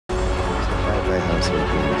house of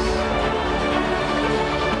grace.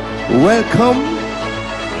 Welcome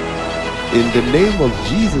in the name of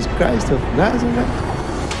Jesus Christ of Nazareth,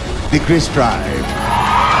 the Grace Tribe.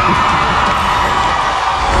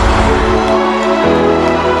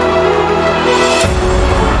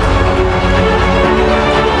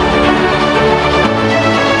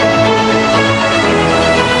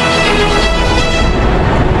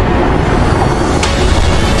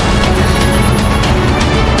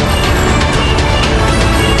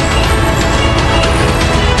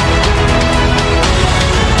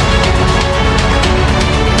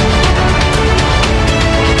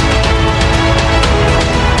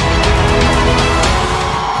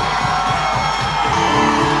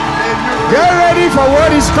 Get ready for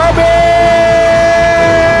what is coming.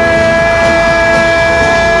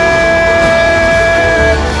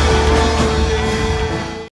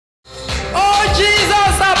 Oh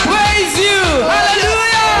Jesus, I praise you.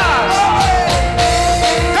 Hallelujah.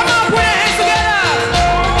 Come on, put your hands together.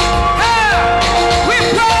 Hey, we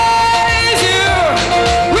praise you.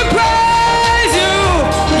 We praise you.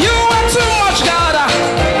 You are too much, God.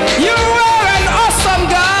 You are an awesome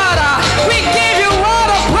God. We give you all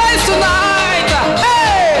the praise tonight.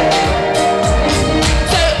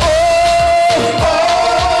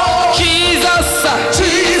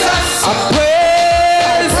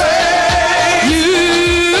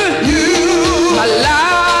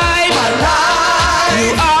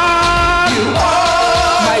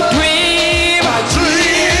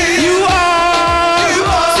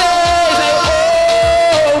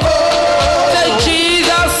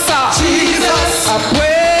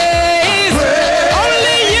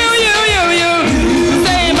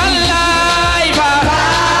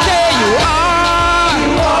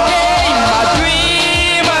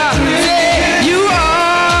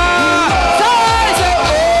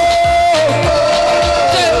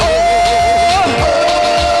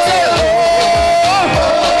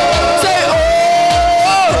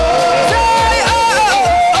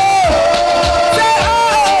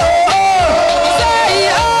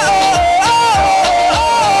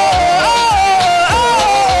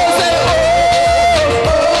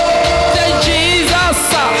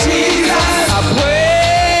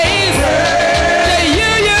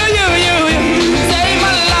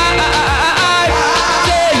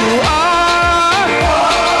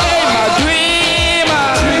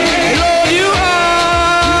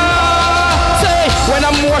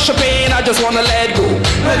 I just wanna let go.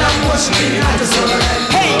 When I'm worshiping, I just wanna let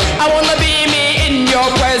go. Hey, I wanna be me in your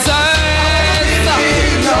presence.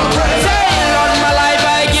 In your presence. Say, Lord, my life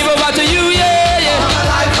I give over to you, yeah, yeah. All my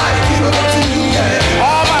life I give over to you, yeah.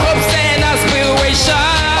 All my hopes and aspirations.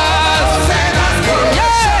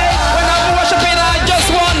 Yeah. When I'm worshiping, I just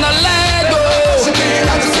wanna let go. Worshiping,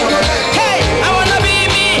 I just wanna let go. Hey, I wanna be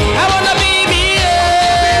me. I wanna be me,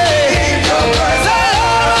 yeah. In your presence. Say,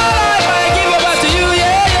 Lord, my life I give over to you,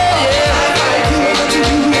 yeah.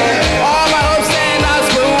 All my hopes and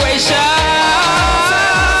aspirations.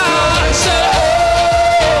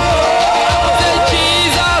 Say,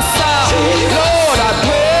 Jesus, Lord, I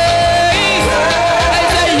praise. I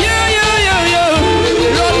say, you,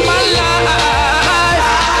 Lord, my life.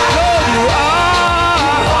 Lord, you are.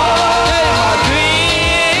 Hey, my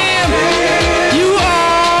dream. You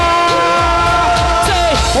are. Say,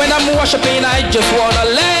 when I'm worshiping, I just wanna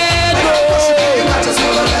let go.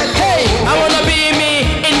 Hey, I wanna be me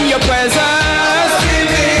in your presence.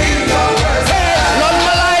 Hey, Lord,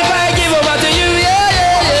 my life I give over to you, yeah.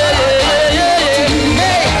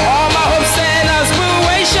 Hey, all my hopes and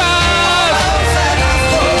aspirations.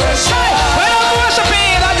 Hey, when I'm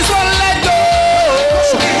worshiping, I just wanna let go.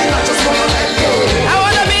 I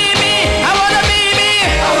wanna be me. I wanna be me.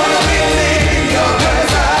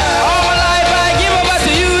 All my life I give over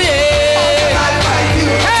to you, yeah.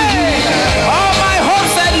 Hey, all my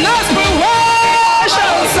hopes and aspirations.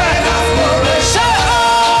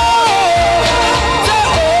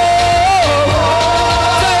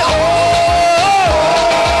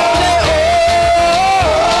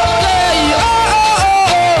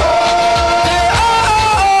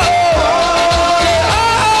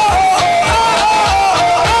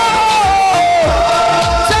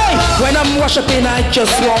 Say, when I'm worshiping, I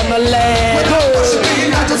just wanna let go.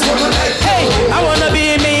 Hey, I wanna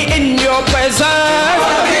be me in your presence.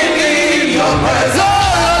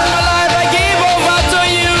 Lord, my life I give over to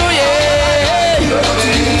you, yeah.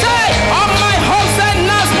 Say, all my hopes and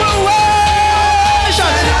aspirations.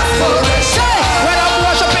 Say, when I'm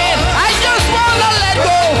worshiping, I just wanna let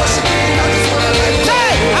go. Say,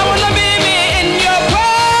 I wanna be me in your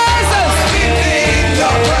presence.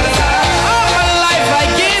 All my life I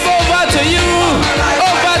give over to you,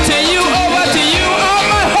 over to you, over to you.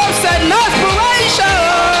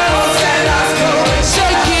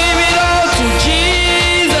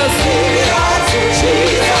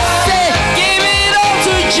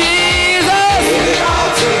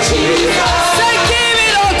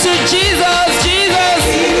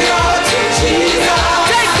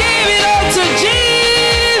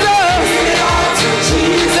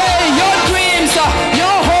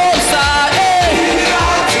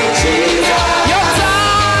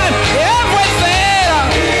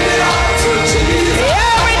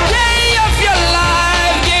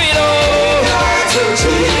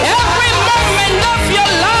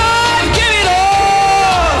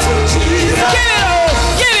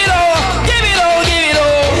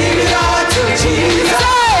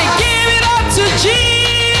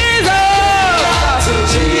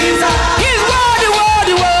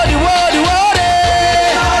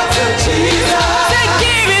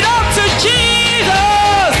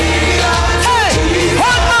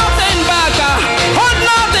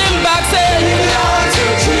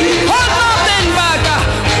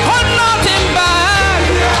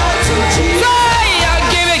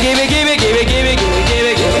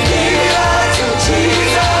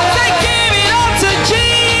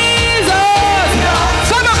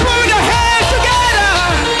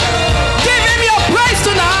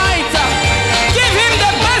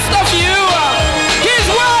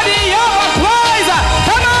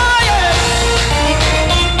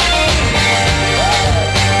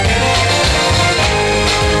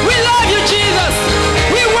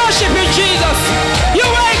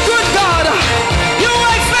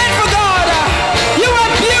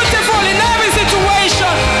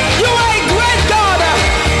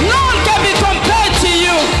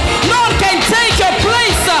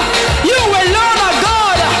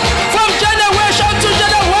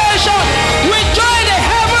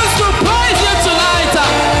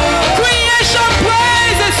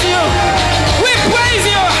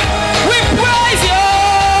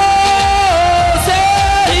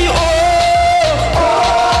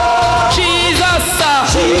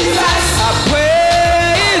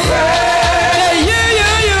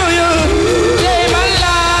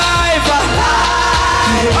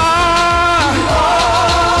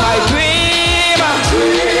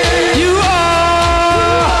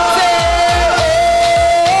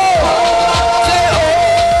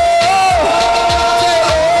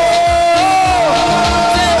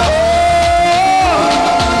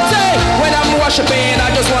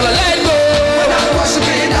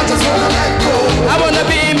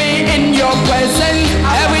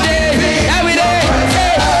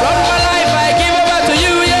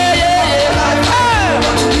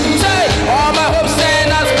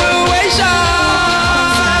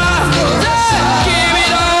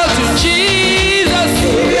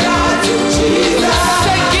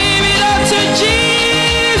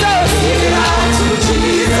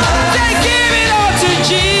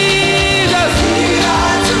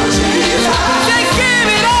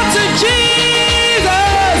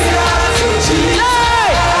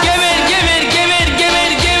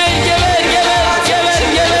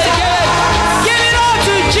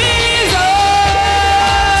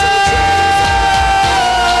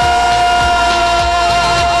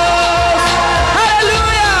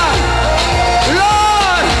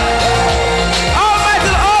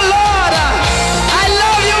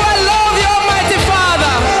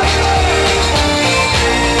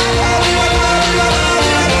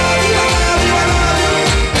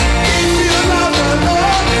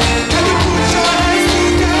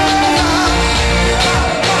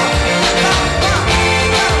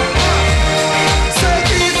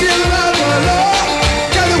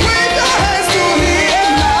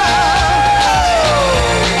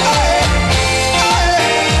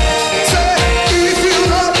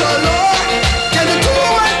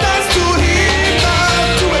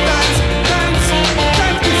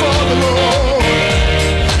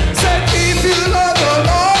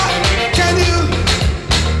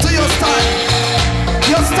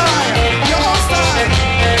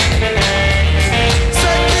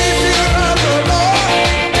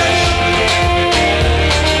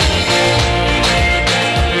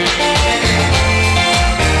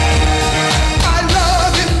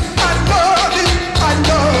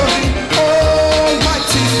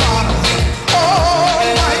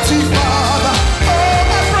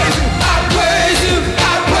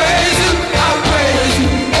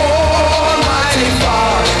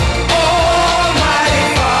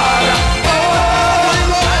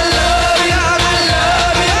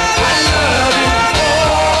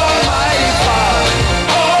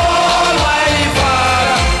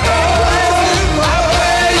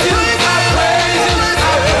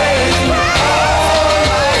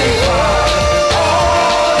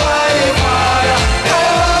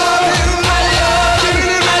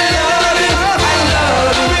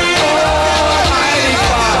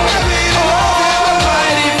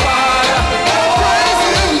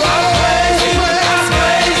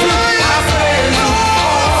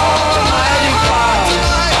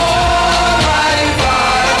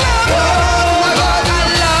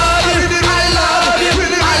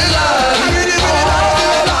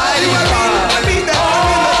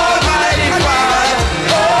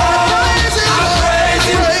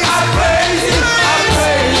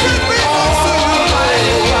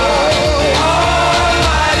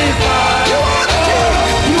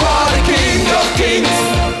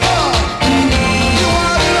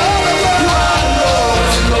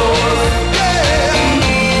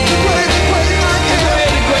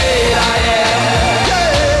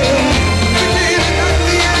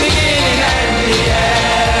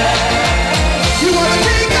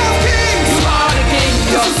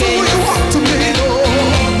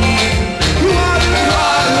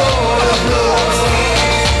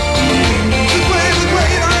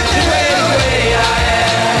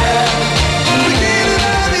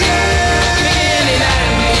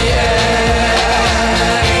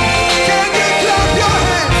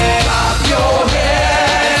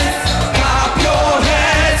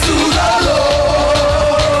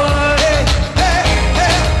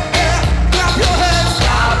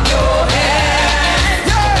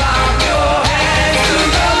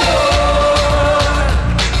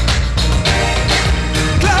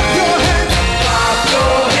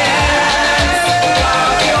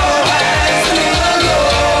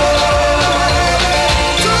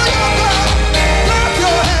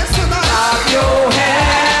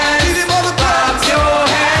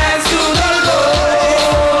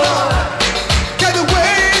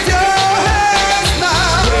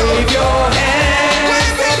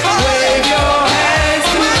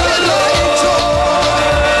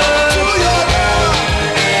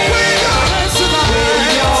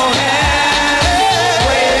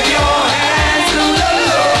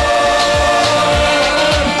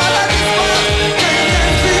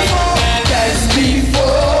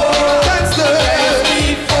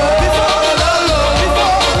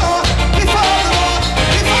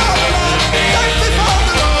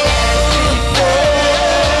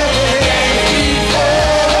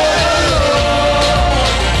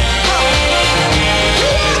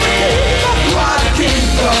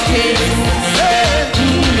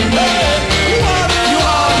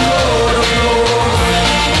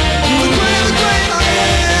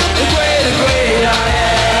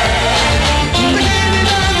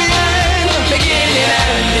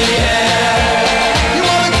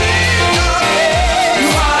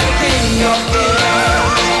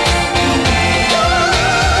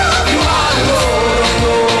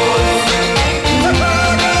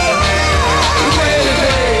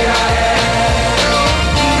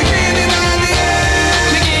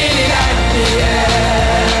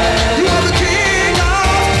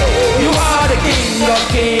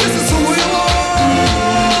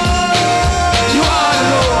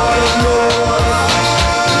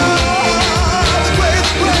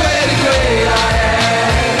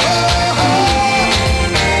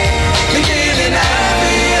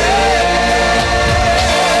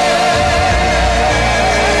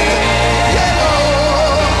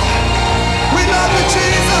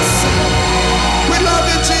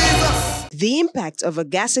 effect of a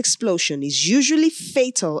gas explosion is usually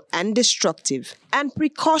fatal and destructive, and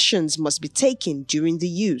precautions must be taken during the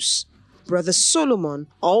use. Brother Solomon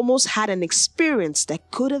almost had an experience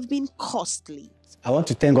that could have been costly. I want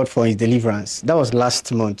to thank God for his deliverance. That was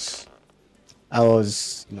last month. I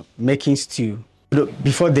was making stew.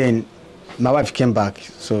 Before then, my wife came back,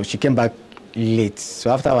 so she came back late.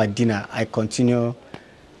 So after our dinner, I continued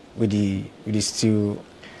with the stew.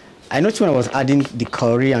 I noticed when I was adding the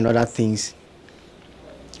curry and other things,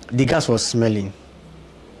 the gas was smelling.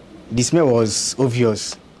 The smell was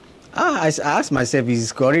obvious. I asked myself,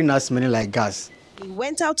 is curry not smelling like gas? He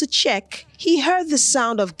went out to check. He heard the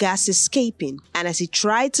sound of gas escaping, and as he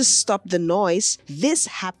tried to stop the noise, this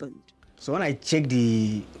happened. So when I checked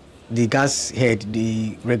the gas head,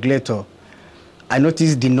 the regulator, I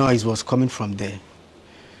noticed the noise was coming from there.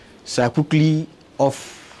 So I quickly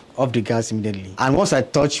off the gas immediately. And when I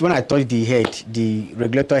touched the head, the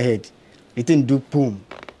regulator head, it didn't do boom,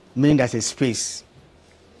 meaning there's a space.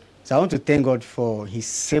 So I want to thank God for his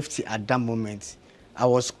safety at that moment. I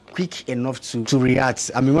was quick enough to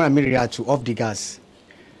react. I mean, when I mean react, to off the gas.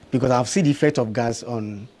 Because I've seen the effect of gas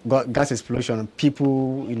on gas explosion on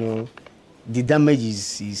people, the damage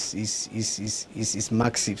is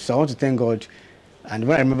massive. So I want to thank God. And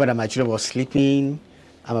when I remember that my children were sleeping,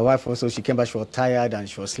 and my wife also, she came back, she was tired and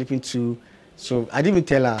she was sleeping too. So I didn't even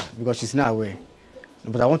tell her because she's not aware.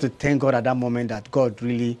 But I want to thank God at that moment that God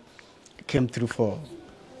really came through for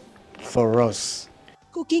us.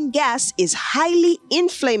 Cooking gas is highly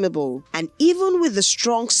inflammable, and even with the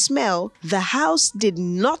strong smell, the house did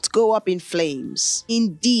not go up in flames.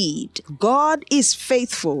 Indeed, God is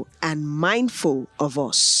faithful and mindful of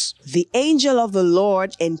us. The angel of the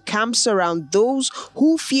Lord encamps around those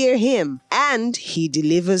who fear him, and he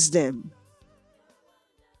delivers them.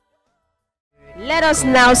 Let us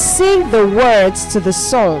now sing the words to the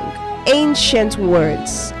song, Ancient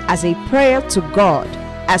Words, as a prayer to God,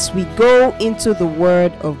 as we go into the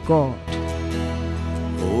Word of God.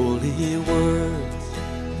 Holy words,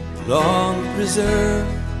 long preserved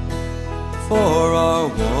for our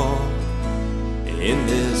walk in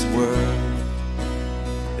this world.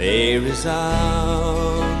 They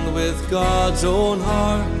resound with God's own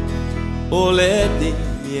heart. Oh, let the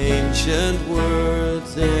ancient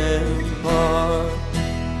words impart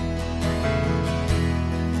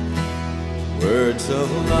words of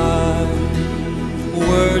life,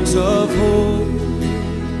 words of hope.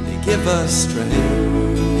 They give us strength,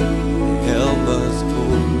 help us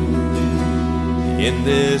cope in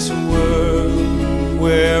this world.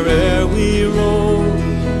 Where'er we roam,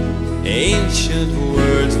 ancient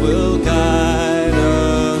words will guide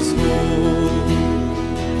us home.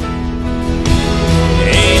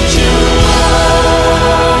 Ancient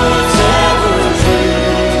words ever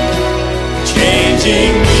true,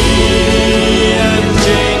 changing me and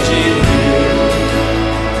changing you.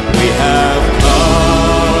 We have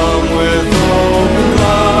come with open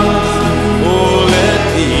arms. Oh, let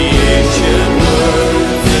the ancient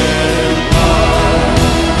words impart.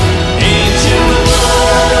 Ancient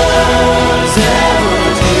words ever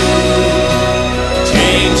true,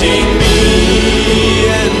 changing me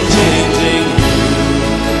and changing you.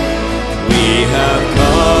 We have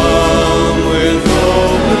come with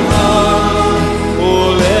open arms. Oh,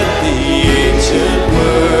 let the ancient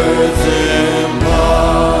words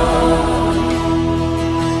impart.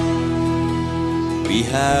 We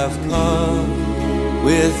have come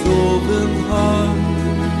with open hearts.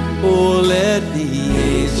 Oh, let the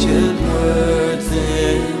ancient words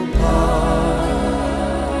impart.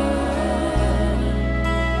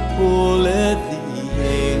 Oh, let the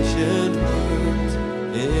ancient words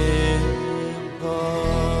impart.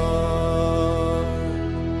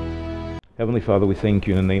 Heavenly Father, we thank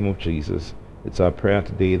you in the name of Jesus. It's our prayer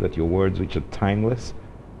today that your words, which are timeless,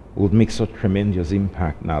 will make such tremendous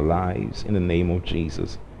impact in our lives in the name of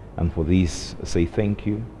Jesus. And for these, I say thank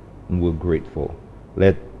you, and we're grateful.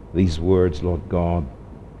 Let these words, Lord God,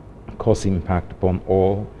 cause impact upon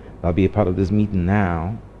all that'll be a part of this meeting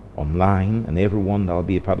now, online, and everyone that'll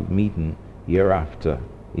be a part of the meeting hereafter,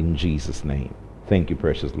 in Jesus' name. Thank you,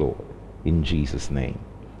 precious Lord, in Jesus' name.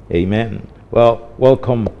 Amen. Well,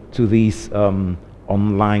 welcome to this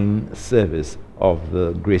online service of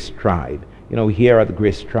the Grace Tribe. You know, here at the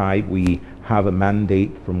Grace Tribe, we have a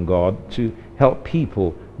mandate from God to help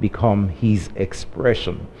people become his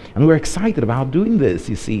expression. And we're excited about doing this,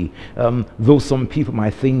 you see. Though some people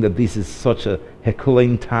might think that this is such a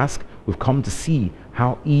Herculean task, we've come to see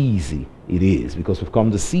how easy it is, because we've come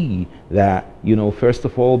to see that, you know, first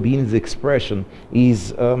of all, being his expression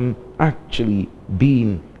is actually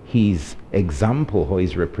being his example or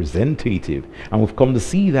his representative. And we've come to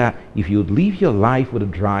see that if you would live your life with a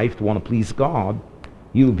drive to want to please God,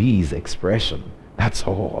 you'll be his expression. That's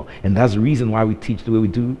all. And that's the reason why we teach the way we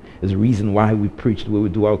do. Is the reason why we preach the way we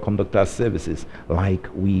do, our conduct our services like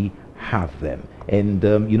we have them. And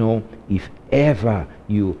you know, if ever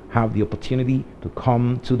you have the opportunity to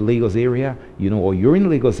come to the Lagos area, you know, or you're in the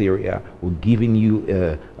Lagos area, we're giving you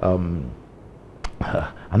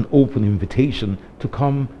an open invitation to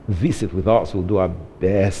come visit with us. We'll do our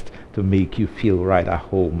best to make you feel right at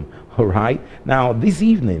home. All right. Now, this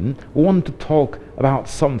evening, we want to talk about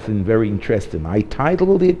something very interesting. I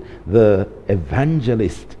titled it "The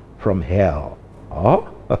Evangelist from Hell." Oh,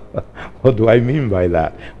 what do I mean by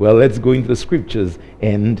that? Well, let's go into the scriptures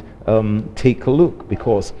and take a look,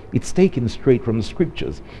 because it's taken straight from the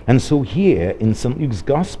scriptures. And so here in St. Luke's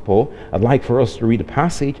Gospel, I'd like for us to read a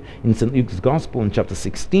passage in St. Luke's Gospel in chapter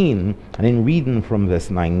 16, and then reading from verse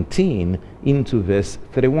 19 into verse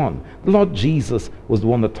 31. The Lord Jesus was the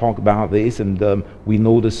one that talked about this, and we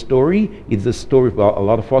know the story. It's the story, well, a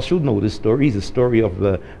lot of us should know this story. It's the story of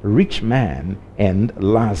the rich man and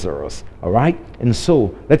Lazarus. All right? And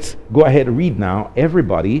so let's go ahead and read now.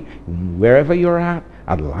 Everybody, wherever you're at,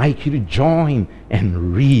 I'd like you to join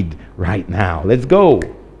and read right now. Let's go.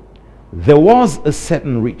 There was a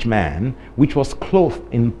certain rich man which was clothed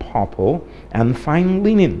in purple and fine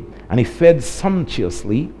linen, and he fed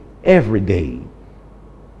sumptuously every day.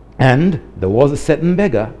 And there was a certain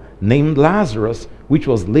beggar named Lazarus, which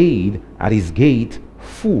was laid at his gate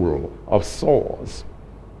full of sores,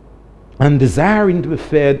 and desiring to be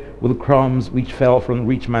fed with the crumbs which fell from the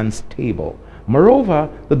rich man's table. Moreover,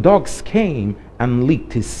 the dogs came and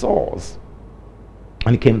licked his sores.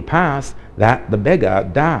 And it came to pass that the beggar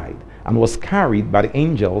died and was carried by the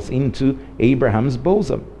angels into Abraham's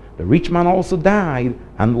bosom. The rich man also died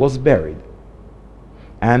and was buried.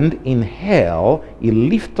 And in hell he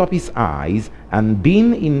lifted up his eyes, and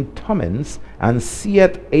being in torments, and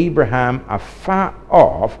seeth Abraham afar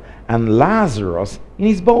off, and Lazarus in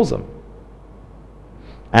his bosom.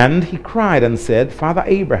 And he cried and said, Father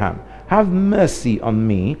Abraham, have mercy on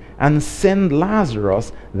me, and send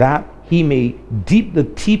Lazarus, that he may dip the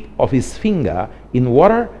tip of his finger in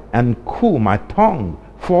water and cool my tongue,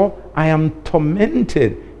 for I am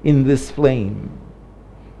tormented in this flame.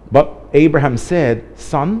 But Abraham said,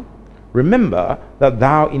 Son, remember that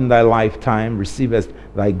thou in thy lifetime receivest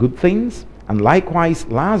thy good things, and likewise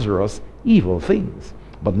Lazarus evil things.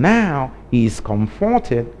 But now he is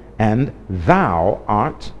comforted, and thou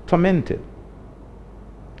art tormented.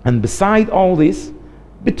 And beside all this,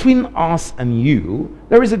 between us and you,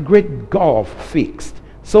 there is a great gulf fixed,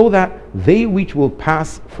 so that they which will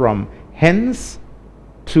pass from hence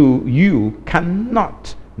to you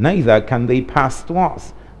cannot, neither can they pass to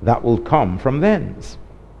us that will come from thence.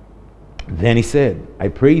 Then he said, I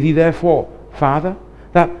pray thee therefore, Father,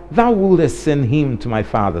 that thou wouldest send him to my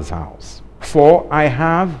father's house. For I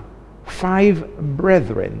have 5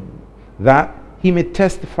 brethren, that he may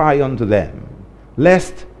testify unto them,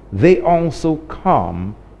 lest they also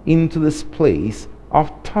come into this place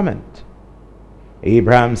of torment.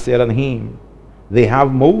 Abraham said unto him, They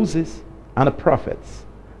have Moses and the prophets,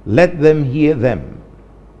 let them hear them.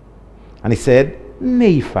 And he said,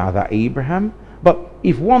 Nay, Father Abraham, but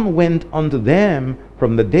if one went unto them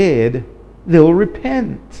from the dead, they'll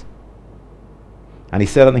repent. And he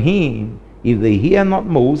said unto him, If they hear not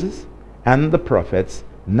Moses and the prophets,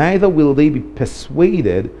 neither will they be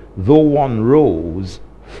persuaded, though one rose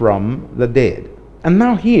from the dead. And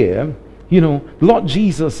now here, you know, Lord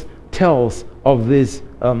Jesus tells of this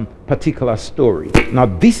particular story. Now,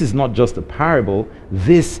 this is not just a parable,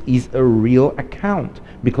 this is a real account,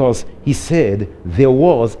 because he said there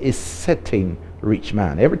was a certain rich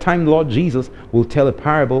man. Every time Lord Jesus will tell a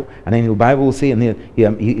parable, and then the Bible will say,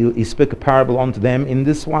 and he spoke a parable unto them in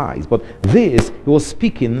this wise. But this, he was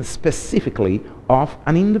speaking specifically of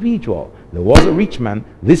an individual. There was a rich man.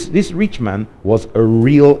 This rich man was a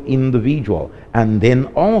real individual. And then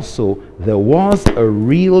also there was a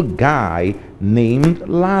real guy named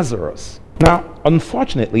Lazarus. Now,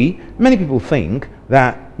 unfortunately, many people think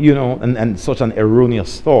that, you know, and such an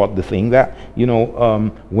erroneous thought, the thing that, you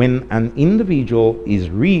know, when an individual is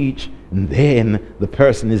rich, then the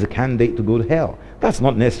person is a candidate to go to hell. That's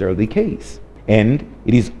not necessarily the case. And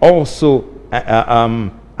it is also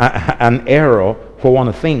an error for one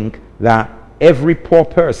to think that every poor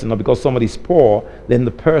person, or because somebody's poor, then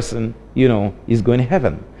the person, you know, is going to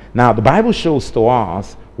heaven. Now, the Bible shows to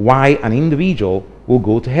us why an individual will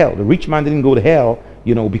go to hell. The rich man didn't go to hell,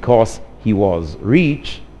 you know, because he was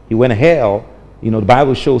rich. He went to hell You know, the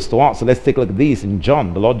Bible shows to us. So let's take a look at this in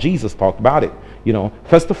John. The Lord Jesus talked about it. You know,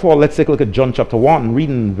 first of all, let's take a look at John chapter 1,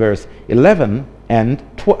 reading verse 11 and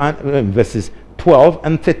verses 12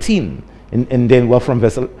 and 13. And then, well, from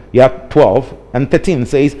verse 12 and 13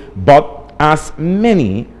 says, but as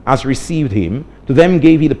many as received him, to them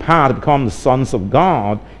gave he the power to become the sons of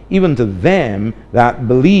God, even to them that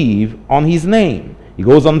believe on his name. He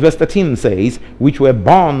goes on, verse 13 and says, which were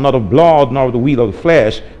born not of blood, nor of the will of the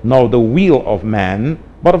flesh, nor of the will of man,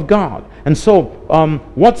 but of God. And so,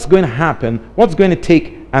 what's going to happen? What's going to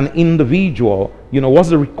take an individual? You know, what's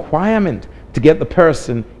the requirement to get the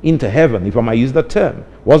person into heaven, if I might use that term?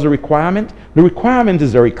 What's the requirement? The requirement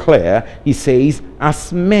is very clear. He says,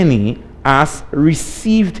 as many as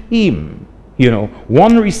received him. You know,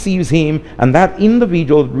 one receives him, and that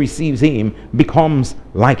individual that receives him becomes,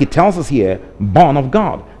 like it tells us here, born of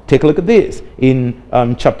God. Take a look at this in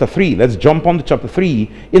chapter 3. Let's jump on to chapter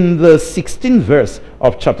 3. In the 16th verse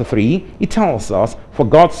of chapter 3, it tells us, for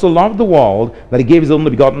God so loved the world that he gave his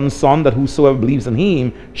only begotten Son, that whosoever believes in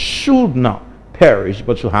him should not perish,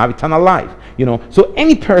 but shall have eternal life. You know, so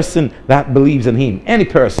any person that believes in him, any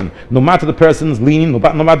person, no matter the person's leaning, no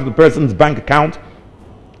matter the person's bank account,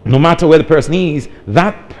 no matter where the person is,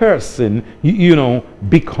 that person, you know,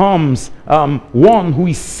 becomes one who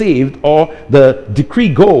is saved, or the decree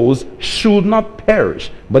goes, should not perish,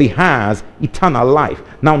 but he has eternal life.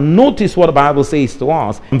 Now notice what the Bible says to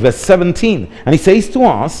us in verse 17. And he says to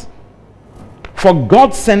us, for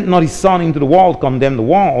God sent not his Son into the world to condemn the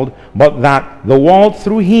world, but that the world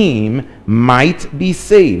through him might be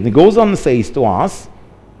saved. He goes on and says to us,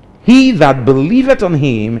 he that believeth on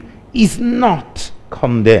him is not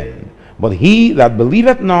condemned, but he that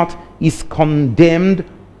believeth not is condemned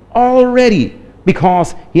already,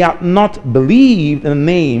 because he hath not believed in the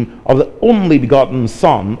name of the only begotten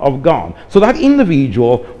Son of God. So that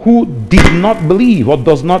individual who did not believe or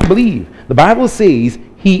does not believe, the Bible says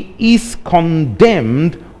he is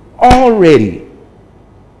condemned already.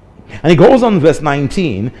 And he goes on verse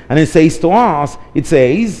 19, and it says to us, it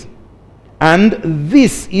says, and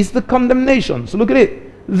this is the condemnation. So look at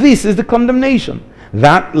it. This is the condemnation,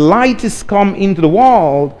 that light is come into the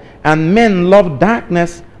world, and men love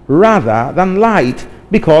darkness rather than light,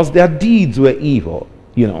 because their deeds were evil.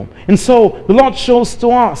 You know, and so the Lord shows to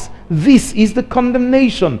us, this is the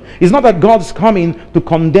condemnation. It's not that God's coming to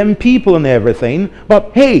condemn people and everything,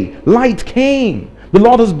 but hey, light came. The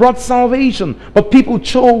Lord has brought salvation, but people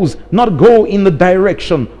chose not to go in the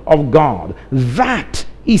direction of God. That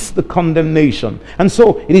is the condemnation. And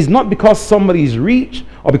so it is not because somebody is rich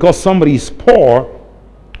or because somebody is poor,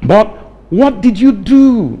 but what did you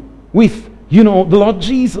do with, you know, the Lord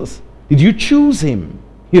Jesus? Did you choose him?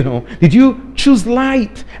 You know, did you choose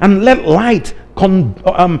light and let light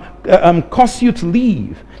cause you to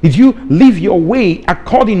leave? Did you live your way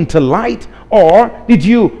according to light, or did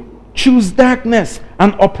you choose darkness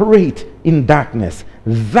and operate in darkness?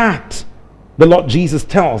 That, the Lord Jesus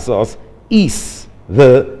tells us, is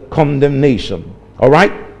the condemnation. All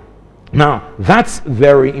right? Now, that's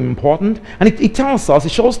very important. And it tells us,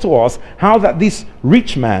 it shows to us how that this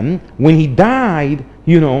rich man, when he died,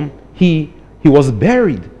 you know, he was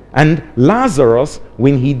buried. And Lazarus,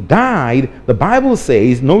 when he died, the Bible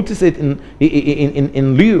says, notice it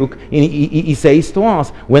in Luke, he says to us,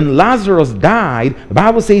 when Lazarus died, the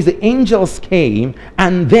Bible says the angels came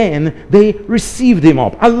and then they received him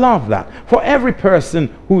up. I love that. For every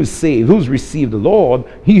person who is saved, who's received the Lord,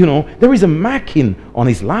 you know, there is a marking on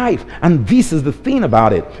his life. And this is the thing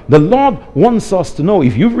about it. The Lord wants us to know,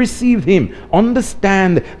 if you've received him,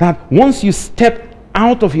 understand that once you step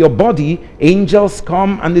out of your body, angels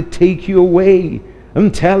come and they take you away. I'm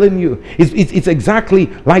telling you, it's exactly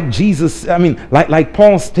like Jesus, I mean, like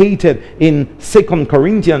Paul stated in 2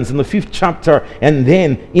 Corinthians in the 5th chapter, and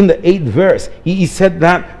then in the 8th verse, he said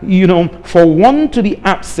that, you know, for one to be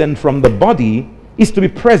absent from the body is to be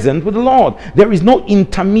present with the Lord. There is no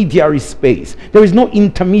intermediary space. There is no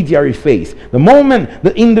intermediary phase. The moment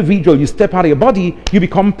the individual, you step out of your body, you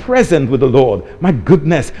become present with the Lord. My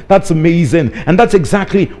goodness, that's amazing. And that's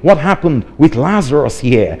exactly what happened with Lazarus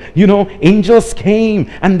here. You know, angels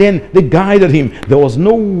came and then they guided him. There was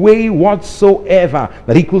no way whatsoever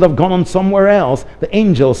that he could have gone on somewhere else. The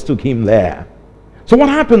angels took him there. So what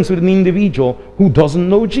happens with an individual who doesn't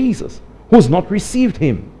know Jesus, who has not received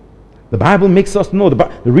him? The Bible makes us know the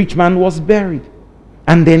rich man was buried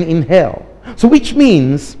and then in hell. So which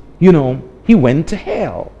means, you know, he went to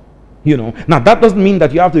hell. You know, now that doesn't mean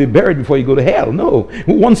that you have to be buried before you go to hell. No,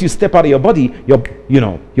 once you step out of your body,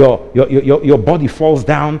 your body falls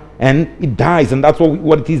down and it dies, and that's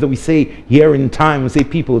what it is that we say here in time. We say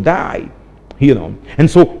people die. you know. And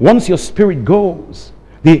so once your spirit goes,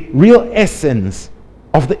 the real essence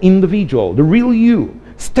of the individual, the real you,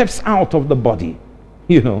 steps out of the body.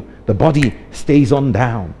 You know, the body stays on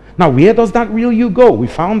down. Now, where does that real you go? We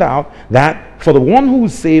found out that for the one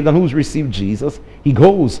who's saved and who's received Jesus, he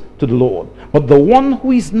goes to the Lord. But the one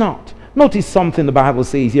who is not, notice something the Bible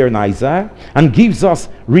says here in Isaiah and gives us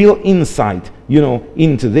real insight, you know,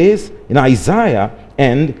 into this in Isaiah.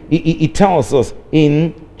 And it tells us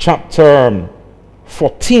in chapter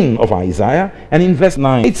 14 of Isaiah and in verse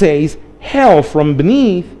 9, it says, hell from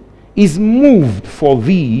beneath is moved for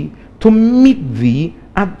thee to meet thee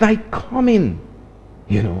at thy coming.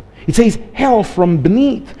 You know, it says hell from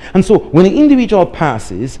beneath. And so when an individual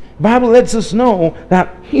passes, the Bible lets us know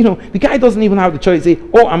that, you know, the guy doesn't even have the choice to say,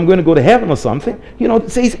 oh, I'm going to go to heaven or something. You know,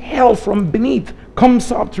 it says hell from beneath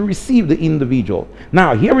comes up to receive the individual.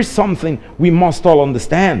 Now, here is something we must all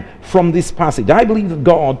understand from this passage. I believe that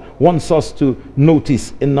God wants us to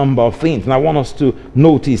notice a number of things. And I want us to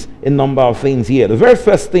notice a number of things here. The very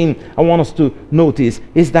first thing I want us to notice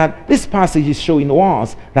is that this passage is showing to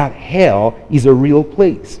us that hell is a real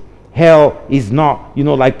place. Hell is not, you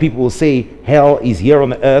know, like people will say, hell is here on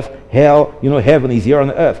the earth. Hell, you know, heaven is here on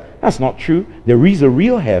the earth. That's not true. There is a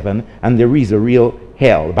real heaven and there is a real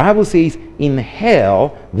hell. The Bible says in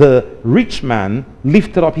hell the rich man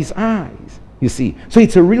lifted up his eyes. You see, so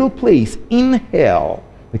it's a real place in hell.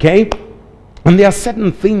 Okay, and there are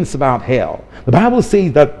certain things about hell. The Bible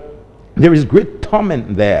says that there is great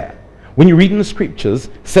torment there. When you read in the scriptures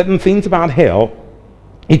certain things about hell,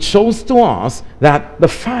 it shows to us that the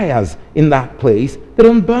fires in that place, they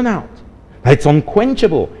don't burn out. That it's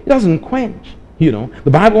unquenchable. It doesn't quench. You know,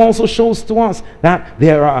 the Bible also shows to us that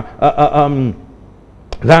there are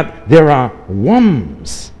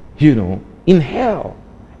worms, you know, in hell,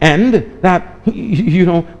 and that, you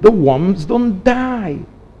know, the worms don't die.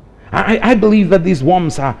 I believe that these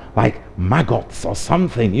worms are like maggots or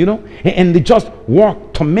something, you know, and they just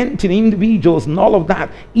walk tormenting individuals and all of that,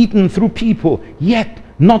 eating through people, yet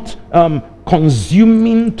not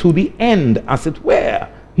consuming to the end, as it were,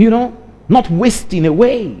 you know, not wasting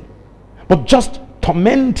away, but just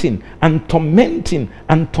tormenting and tormenting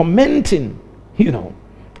and tormenting, you know.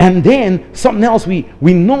 And then something else we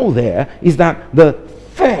know there is that the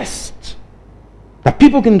thirst, that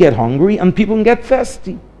people can get hungry and people can get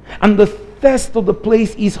thirsty. And the thirst of the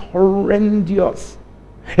place is horrendous.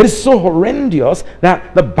 It is so horrendous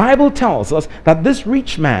that the Bible tells us that this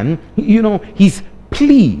rich man, you know, his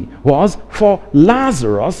plea was for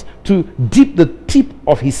Lazarus to dip the tip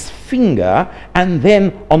of his finger and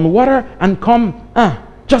then on water and come,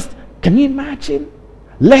 just, can you imagine?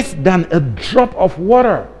 Less than a drop of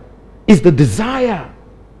water is the desire.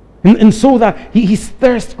 And so that his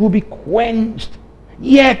thirst will be quenched.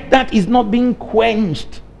 Yet that is not being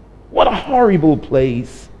quenched. What a horrible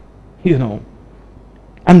place, you know.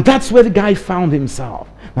 And that's where the guy found himself.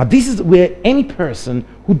 Now this is where any person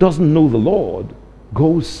who doesn't know the Lord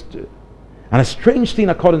goes to. And a strange thing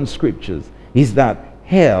according to scriptures is that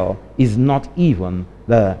hell is not even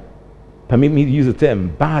the, permit me to use the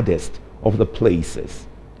term, baddest of the places,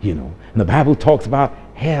 you know. And the Bible talks about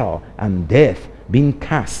hell and death being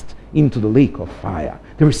cast into the lake of fire.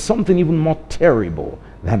 There is something even more terrible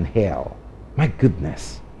than hell. My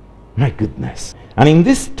goodness, my goodness. And in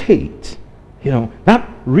this state, you know, that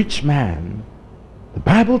rich man, the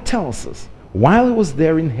Bible tells us, while he was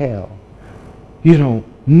there in hell, you know,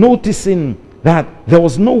 noticing that there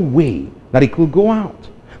was no way that he could go out,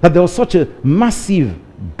 that there was such a massive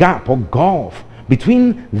gap or gulf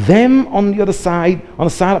between them on the other side, on the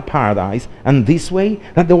side of paradise, and this way,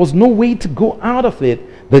 that there was no way to go out of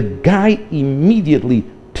it. The guy immediately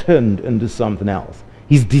turned into something else.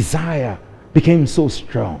 His desire became so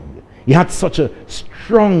strong. He had such a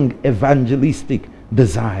strong evangelistic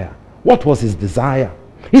desire. What was his desire?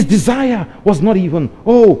 His desire was not even,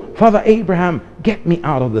 oh, Father Abraham, get me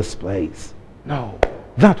out of this place. No,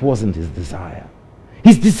 that wasn't his desire.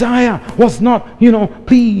 His desire was not, you know,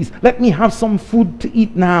 please let me have some food to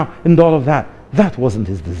eat now and all of that. That wasn't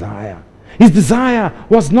his desire. His desire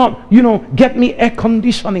was not, you know, get me air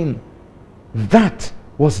conditioning. That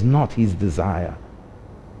was not his desire.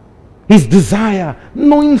 His desire,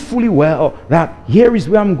 knowing fully well that here is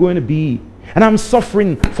where I'm going to be and I'm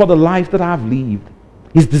suffering for the life that I've lived.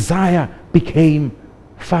 His desire became,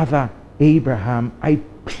 Father Abraham, I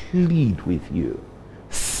plead with you,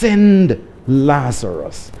 send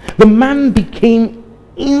Lazarus. The man became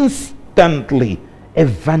instantly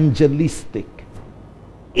evangelistic.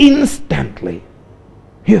 Instantly.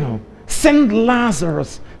 You know, send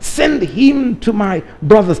Lazarus. Send him to my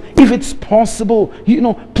brothers. If it's possible, you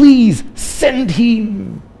know, please send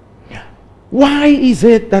him. Why is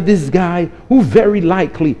it that this guy, who very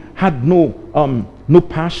likely had no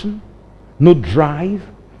passion, no drive,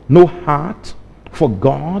 no heart for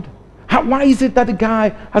God, why is it that the guy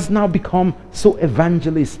has now become so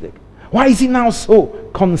evangelistic? Why is he now so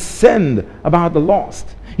concerned about the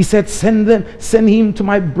lost? He said, send him to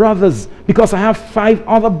my brothers, because I have 5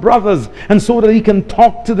 other brothers, and so that he can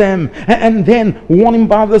talk to them and then warn him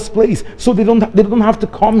about this place, so they don't have to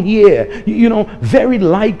come here. You know, very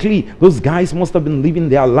likely those guys must have been living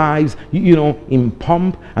their lives, you know, in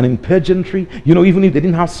pomp and in pageantry. You know, even if they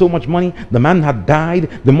didn't have so much money, the man had died.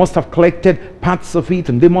 They must have collected parts of it,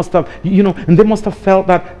 and they must have, you know, and they must have felt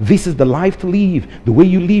that this is the life to live. The way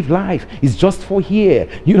you live life is just for here,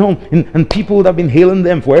 you know. And people would have been hailing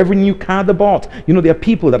them for every new car they bought. You know, there are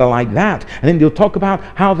people that are like that, and then they'll talk about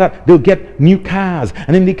how that they'll get new cars,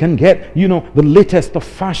 and then they can get, you know, the latest of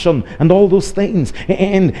fashion and all those things,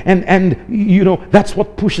 and you know, that's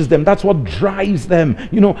what pushes them, that's what drives them.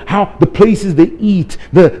 You know, how the places they eat,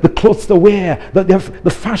 the clothes they wear,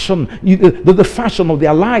 the fashion, the fashion of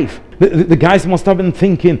their life. The guys must have been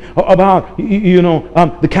thinking about, you know,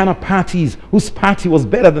 the kind of parties, whose party was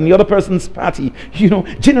better than the other person's party. You know,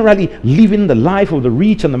 generally living the life of the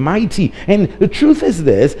rich and the mighty. And the truth is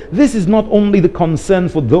this is not only the concern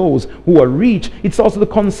for those who are rich, it's also the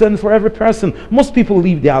concern for every person. Most people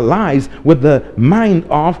live their lives with the mind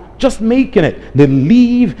of just making it.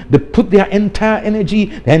 They put their entire energy,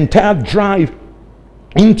 their entire drive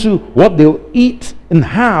into what they'll eat and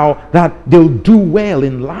how that they'll do well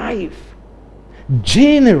in life.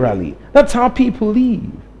 Generally, that's how people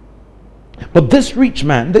live. But this rich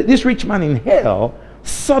man in hell,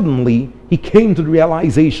 suddenly he came to the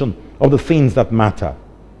realization of the things that matter.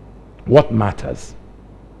 What matters?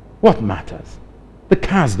 What matters? The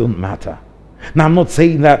cars don't matter. Now, I'm not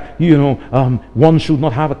saying that, you know, one should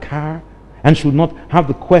not have a car and should not have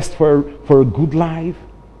the quest for a good life.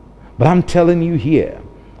 But I'm telling you here,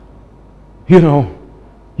 you know,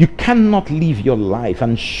 you cannot live your life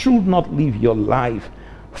and should not live your life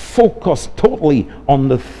focused totally on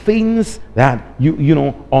the things that you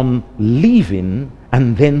know, on living,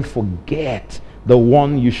 and then forget the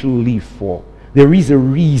one you should live for. There is a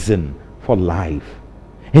reason for life,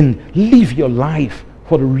 and live your life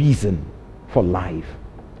for the reason for life,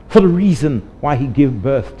 for the reason why he gave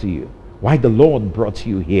birth to you, why the Lord brought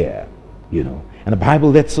you here, you know. And the Bible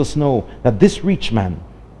lets us know that this rich man,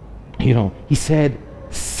 you know, he said,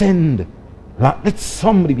 let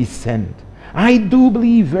somebody be sent. I do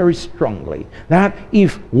believe very strongly that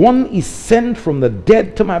if one is sent from the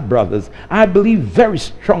dead to my brothers, I believe very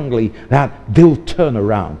strongly that they'll turn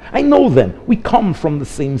around. I know them. We come from the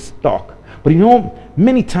same stock. But you know,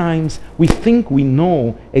 many times we think we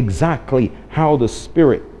know exactly how the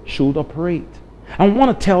Spirit should operate. I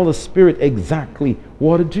want to tell the Spirit exactly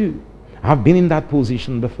what to do. I've been in that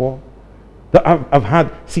position before. I've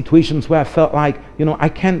had situations where I felt like, you know, I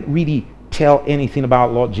can't really tell anything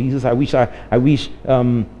about Lord Jesus. I wish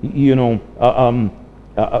you know,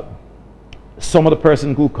 some other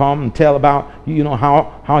person could come and tell about, you know,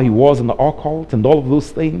 how he was in the occult and all of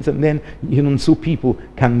those things, and then, you know, so people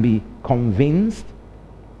can be convinced.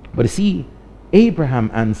 But you see,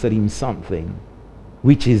 Abraham answered him something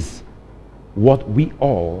which is what we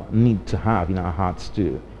all need to have in our hearts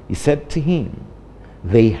too. He said to him,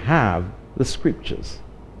 they have the scriptures.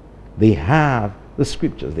 They have the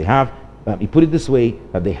scriptures. They have, he put it this way,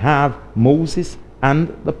 that they have Moses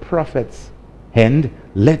and the prophets, and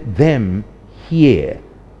let them hear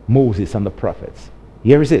Moses and the prophets.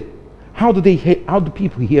 Here is it. How do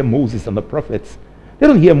people hear Moses and the prophets? They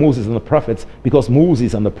don't hear Moses and the prophets because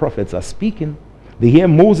Moses and the prophets are speaking. They hear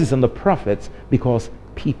Moses and the prophets because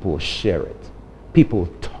people share it. People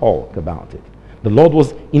talk about it. The Lord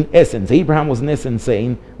was in essence, Abraham was in essence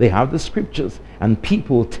saying, they have the scriptures, and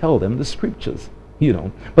people tell them the scriptures, you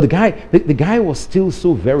know. But the guy was still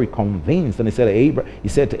so very convinced, and he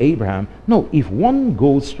said to Abraham, no, if one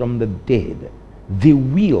goes from the dead, they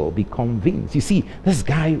will be convinced. You see, this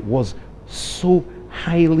guy was so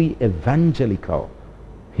highly evangelical,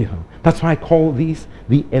 you know. That's why I call these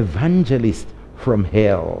the evangelist from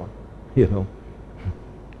hell, you know.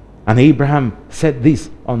 And Abraham said this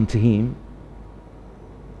unto him,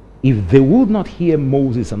 if they will not hear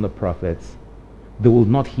Moses and the prophets, they will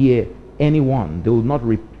not hear anyone. They will not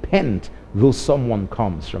repent though someone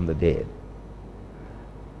comes from the dead.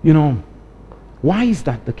 You know, why is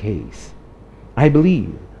that the case? I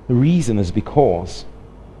believe the reason is because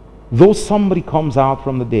though somebody comes out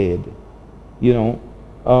from the dead, you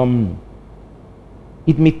know,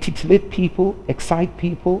 it may titillate people, excite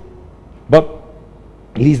people, but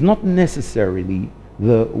it is not necessarily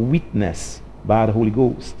the witness by the Holy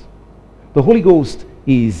Ghost. the Holy Ghost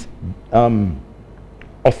is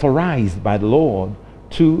authorized by the Lord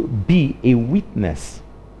to be a witness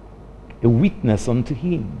unto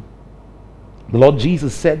him. The Lord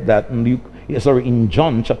Jesus said that in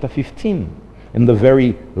John chapter 15, in the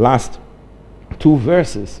very last two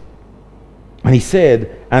verses. And he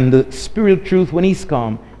said, and the Spirit of truth, when he's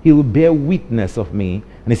come, he will bear witness of me.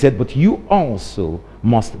 And he said, but you also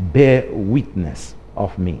must bear witness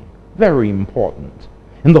of me. Very important.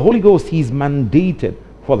 And the Holy Ghost, he's mandated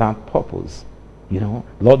for that purpose. You know,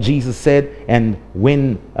 Lord Jesus said, and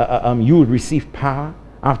when you will receive power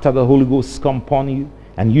after the Holy Ghost come upon you,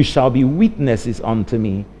 and you shall be witnesses unto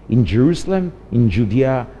me in Jerusalem, in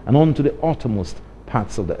Judea, and unto the uttermost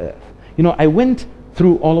parts of the earth. You know, I went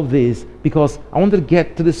through all of this because I wanted to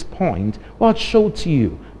get to this point where I'd show to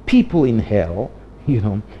you people in hell, you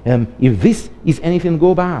know, if this is anything to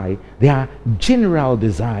go by, their general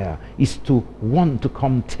desire is to want to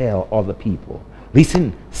come tell other people.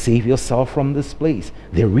 Listen, save yourself from this place.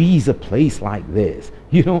 There is a place like this.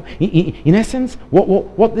 You know, in essence,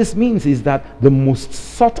 what this means is that the most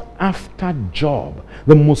sought after job,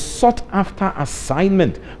 the most sought after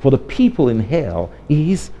assignment for the people in hell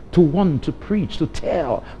is to want to preach, to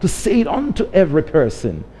tell, to say it unto every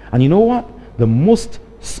person. And you know what? The most,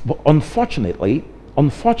 unfortunately,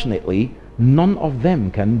 none of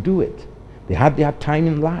them can do it. They had their time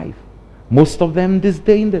in life. Most of them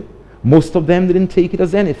disdained it. Most of them didn't take it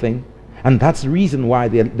as anything. And that's the reason why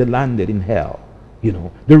they landed in hell. You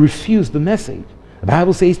know, they refused the message. The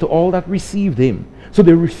Bible says to all that received him. So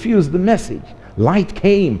they refused the message. Light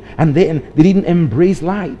came, and then they didn't embrace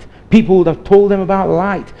light. People would have told them about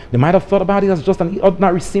light. They might have thought about it as just an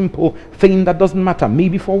ordinary, simple thing that doesn't matter.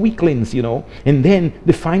 Maybe for weaklings, you know. And then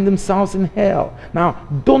they find themselves in hell. Now,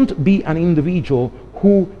 don't be an individual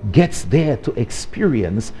who gets there to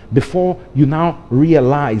experience before you now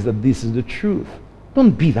realize that this is the truth.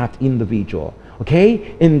 Don't be that individual,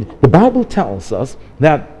 okay? And the Bible tells us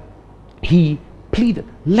that he pleaded,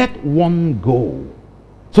 let one go.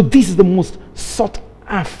 So this is the most sought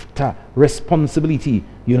after responsibility,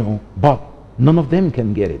 you know, but none of them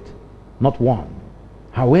can get it, not one.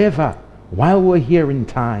 However, while we're here in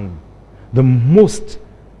time, the most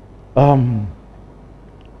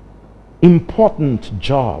important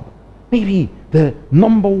job, maybe the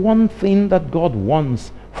number one thing that God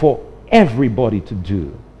wants for everybody to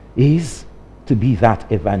do is to be that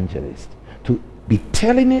evangelist, to be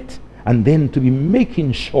telling it and then to be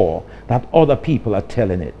making sure that other people are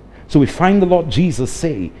telling it. So we find the Lord Jesus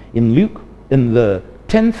say in Luke, in the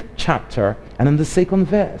 10th chapter and in the 2nd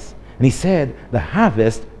verse, and he said, the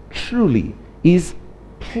harvest truly is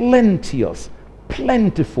plenteous,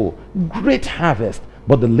 plentiful, great harvest,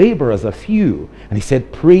 but the laborers are few. And he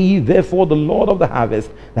said, pray ye therefore the Lord of the harvest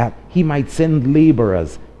that he might send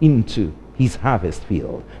laborers into his harvest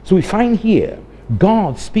field. So we find here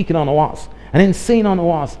God speaking unto us and then saying unto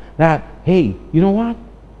us that, hey, you know what?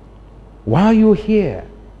 While you're here,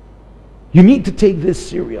 you need to take this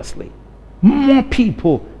seriously. More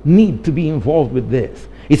people need to be involved with this.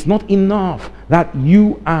 It's not enough that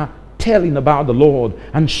you are telling about the Lord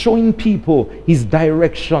and showing people his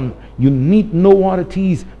direction. You need know what it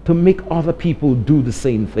is to make other people do the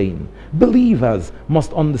same thing. Believers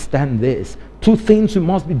must understand this. Two things we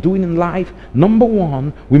must be doing in life. Number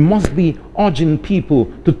one, we must be urging people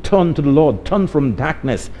to turn to the Lord, turn from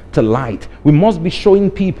darkness to light. We must be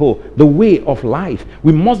showing people the way of life.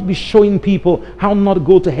 We must be showing people how not to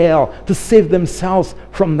go to hell, to save themselves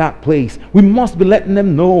from that place. We must be letting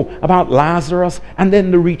them know about Lazarus and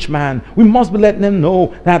then the rich man. We must be letting them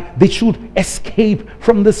know that they should escape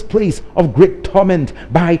from this place of great torment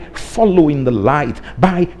by following the light,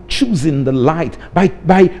 by choosing the light,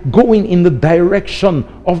 by going in the direction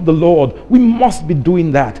of the Lord. We must be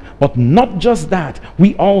doing that. But not just that,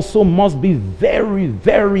 we also must be very,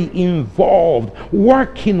 very involved,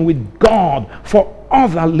 working with God for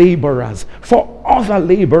other laborers,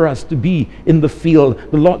 to be in the field.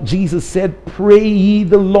 The Lord Jesus said, pray ye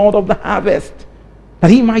the Lord of the harvest that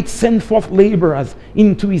he might send forth laborers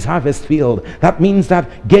into his harvest field. That means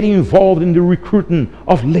that get involved in the recruiting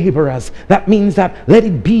of laborers. That means that let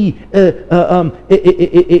it be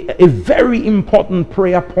a very important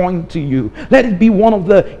prayer point to you. Let it be one of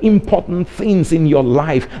the important things in your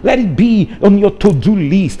life. Let it be on your to-do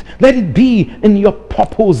list. Let it be in your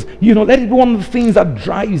purpose. You know, let it be one of the things that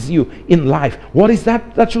drives you in life. What is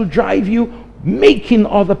that should drive you? making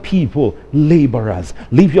other people laborers.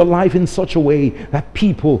 Live your life in such a way that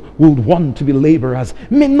people will want to be laborers.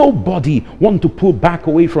 May nobody want to pull back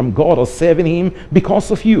away from God or serving him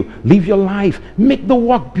because of you. Live your life. Make the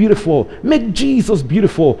work beautiful. Make Jesus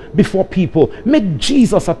beautiful before people. Make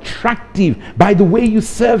Jesus attractive by the way you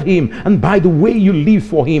serve him and by the way you live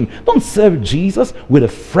for him. Don't serve Jesus with a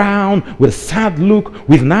frown, with a sad look,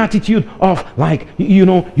 with an attitude of like,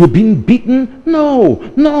 you're being beaten. No.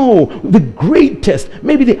 The greatest,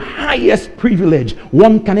 maybe the highest privilege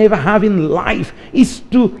one can ever have in life is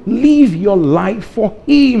to live your life for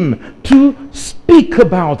him, to speak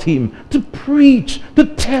about him, to preach, to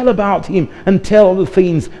tell about him, and tell the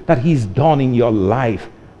things that he's done in your life.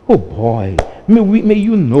 Oh boy, may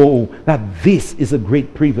you know that this is a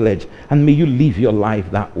great privilege, and may you live your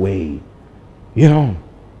life that way. May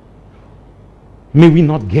we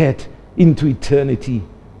not get into eternity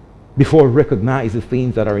before we recognize the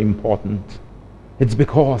things that are important. It's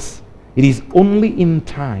because it is only in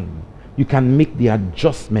time you can make the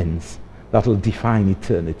adjustments that will define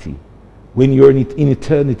eternity. When you're in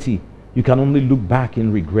eternity, you can only look back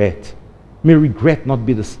in regret. May regret not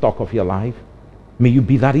be the stock of your life. May you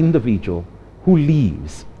be that individual who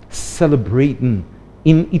lives celebrating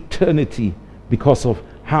in eternity because of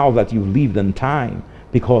how that you lived in time,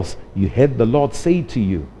 because you heard the Lord say to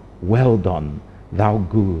you, "Well done, thou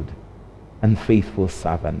good and faithful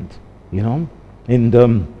servant."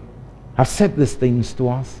 And I've said these things to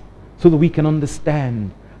us so that we can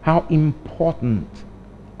understand how important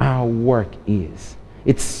our work is.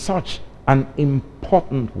 It's such an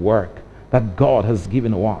important work that God has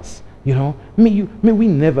given to us. May we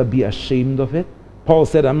never be ashamed of it. Paul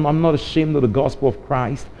said, I'm not ashamed of the gospel of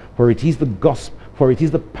Christ, for it is the gospel, for it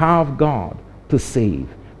is the power of God to save.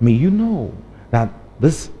 May you know that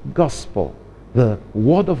this gospel, the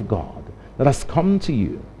word of God that has come to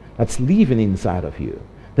you, that's living inside of you,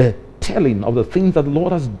 the telling of the things that the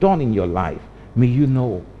Lord has done in your life, may you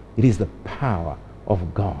know it is the power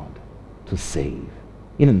of God to save.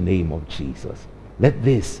 In the name of Jesus, let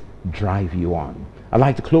this drive you on. I'd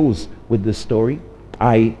like to close with this story.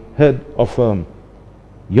 I heard of a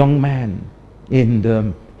young man,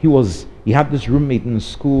 and he had this roommate in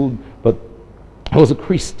school, but he was a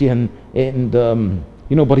Christian, and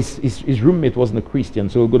but his roommate wasn't a Christian,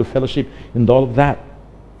 so he'll go to fellowship and all of that.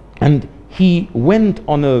 And he went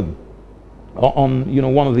on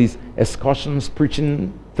one of these excursions,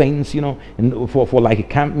 preaching things, and for like a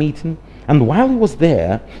camp meeting. And while he was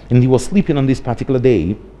there, and he was sleeping on this particular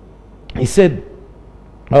day, he said,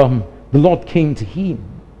 the Lord came to him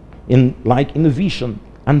in a vision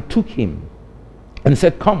and took him and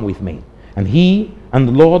said, "Come with me." And he and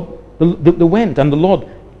the Lord, they went, and the Lord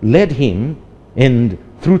led him and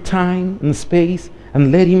through time and space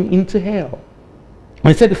and led him into hell.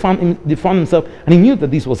 And he said he found himself, and he knew that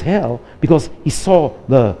this was hell because he saw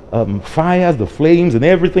the fires, the flames, and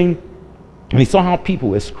everything. And he saw how people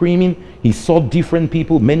were screaming. He saw different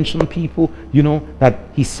people, mention people, that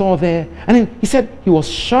he saw there. And then he said he was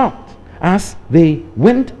shocked as they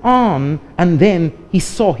went on, and then he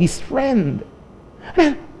saw his friend.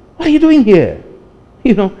 "Man, what are you doing here?"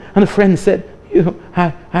 And the friend said,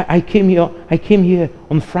 I came here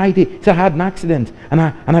on Friday. He said, "I had an accident, and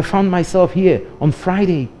I found myself here on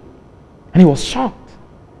Friday." And he was shocked.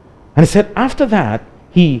 And he said after that,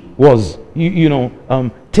 he was,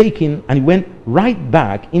 taken, and he went right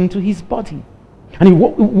back into his body. And he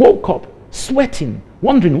woke up sweating,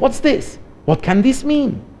 wondering, what's this? What can this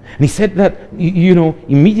mean? And he said that,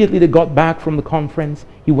 immediately they got back from the conference,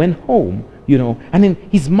 he went home, and then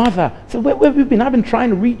his mother said, where have you been? I've been trying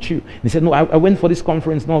to reach you. And he said, "No, I went for this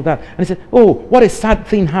conference and all that." And he said, "Oh, what a sad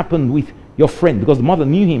thing happened with your friend," because the mother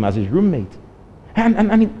knew him as his roommate. And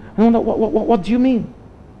I wonder, what do you mean?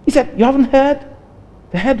 He said, "You haven't heard?"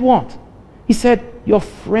 They heard what? He said, "Your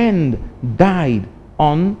friend died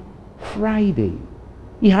on Friday.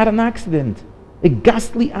 He had an accident, a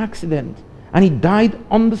ghastly accident, and he died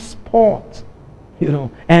on the spot."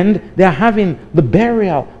 And they're having the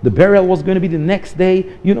burial. The burial was going to be the next day,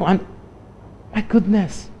 and my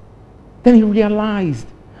goodness. Then he realized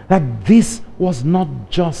that this was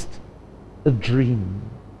not just a dream.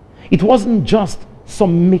 It wasn't just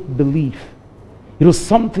some make-believe. It was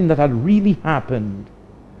something that had really happened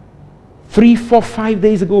 3, 4, 5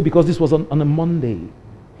 days ago, because this was on a Monday,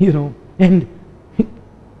 and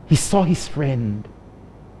he saw his friend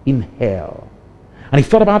in hell. And he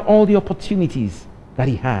thought about all the opportunities that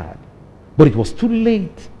he had, but it was too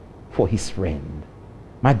late for his friend.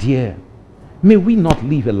 My dear, may we not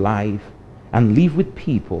live a life and live with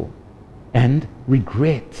people and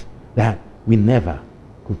regret that we never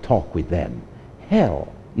could talk with them. Hell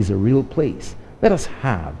is a real place. Let us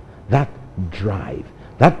have that drive.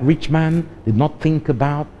 That rich man did not think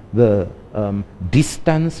about the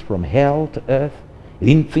distance from hell to earth. He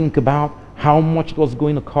didn't think about how much it was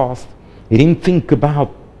going to cost. He didn't think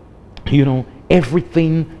about,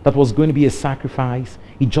 everything that was going to be a sacrifice.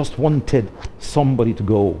 He just wanted somebody to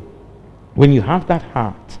go. When you have that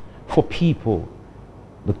heart for people,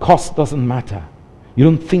 the cost doesn't matter. You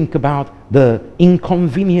don't think about the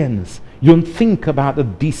inconvenience. You don't think about the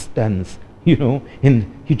distance, and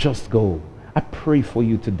you just go. I pray for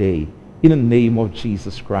you today in the name of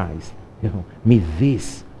Jesus Christ. May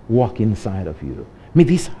this walk inside of you. May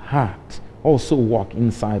this heart also walk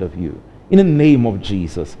inside of you in the name of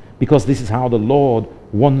Jesus, because this is how the Lord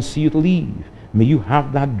wants you to live. May you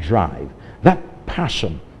have that drive, that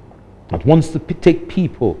passion that wants to take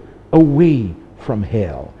people away from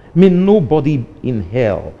hell. May nobody in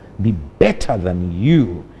hell be better than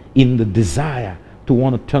you in the desire to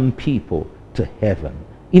want to turn people to heaven.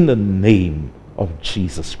 In the name of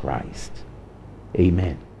Jesus Christ.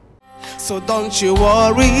 Amen. So don't you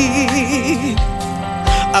worry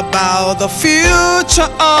about the future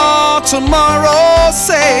or tomorrow.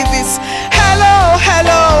 Say this: hello,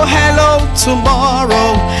 hello, hello,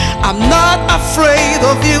 tomorrow. I'm not afraid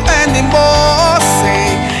of you anymore.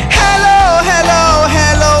 Say hello, hello,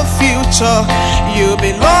 hello, future. You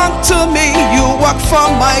belong to me, you work for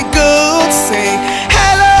my good. Say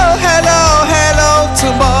hello, hello, hello,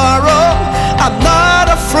 tomorrow. I'm not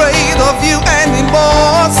afraid of you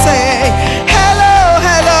anymore. Say hello,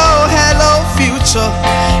 hello, hello, future.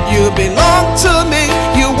 You belong to me,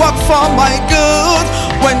 you work for my good.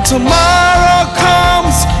 When tomorrow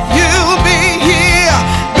comes, you'll be here,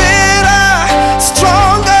 better,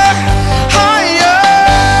 stronger, higher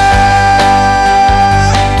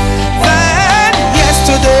than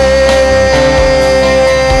yesterday.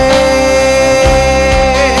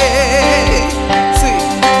 See,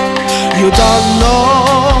 you don't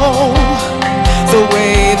know the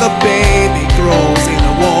way the baby grows in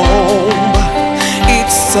a womb.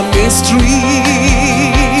 It's a mystery.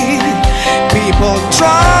 People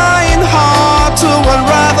trying hard to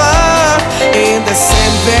unravel in the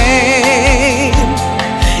same vein.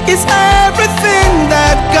 It's everything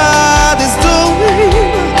that God is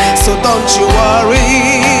doing. So don't you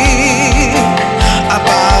worry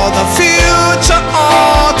about the future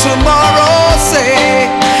or tomorrow.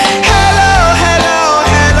 Say hello, hello,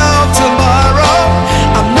 hello, tomorrow.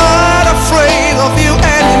 I'm not afraid of you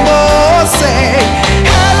anymore. Say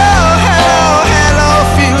hello, hello, hello,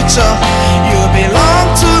 future. You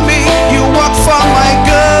belong to me, you work for my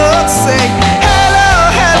good. Say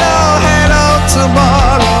hello, hello, hello,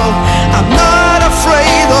 tomorrow. I'm not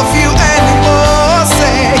afraid of you anymore.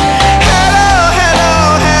 Say hello, hello,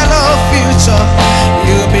 hello, future.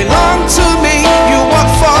 You belong to me, you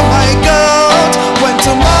work for my good. When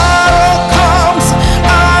tomorrow comes,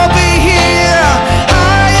 I'll be here,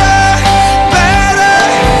 higher, better,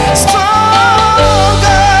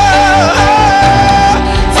 stronger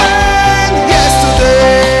than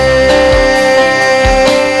yesterday.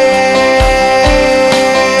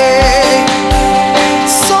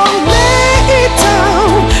 So lay it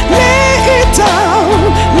down, lay it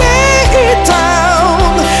down, lay it down,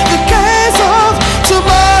 the cares of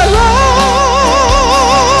tomorrow.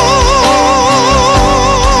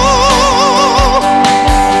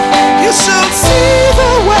 You should see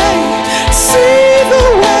the way, see the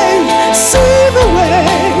way, see the way.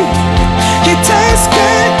 He takes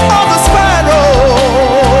care of the sparrows.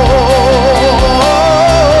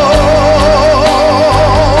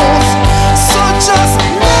 So just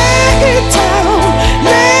lay it down,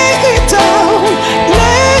 lay it down,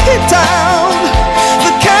 lay it down,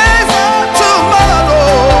 the cares of tomorrow.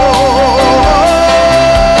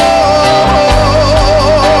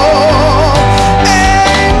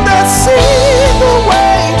 And see the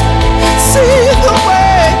way, see the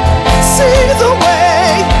way, see the way.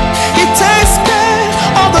 He takes care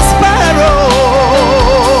of the sparrows.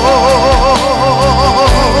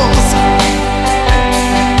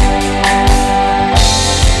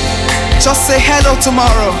 Just say hello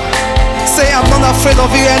tomorrow. Say I'm not afraid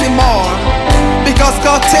of you anymore, because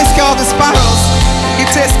God takes care of the sparrows. He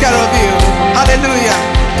takes care of you. Hallelujah.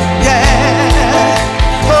 Yeah.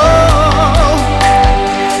 Oh.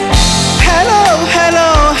 Hello,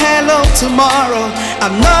 hello, hello, tomorrow.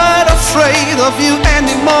 I'm not afraid of you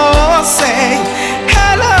anymore. Say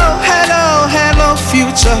hello, hello, hello,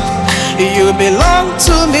 future. You belong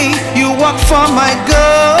to me, you work for my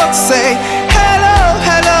good. Say hello,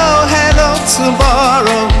 hello, hello,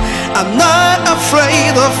 tomorrow. I'm not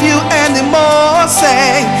afraid of you anymore.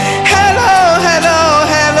 Say hello, hello,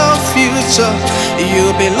 hello, future.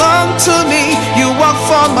 You belong to me, you work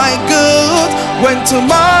for my good. When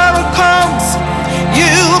tomorrow comes,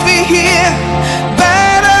 you'll be here,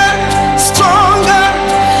 better, stronger,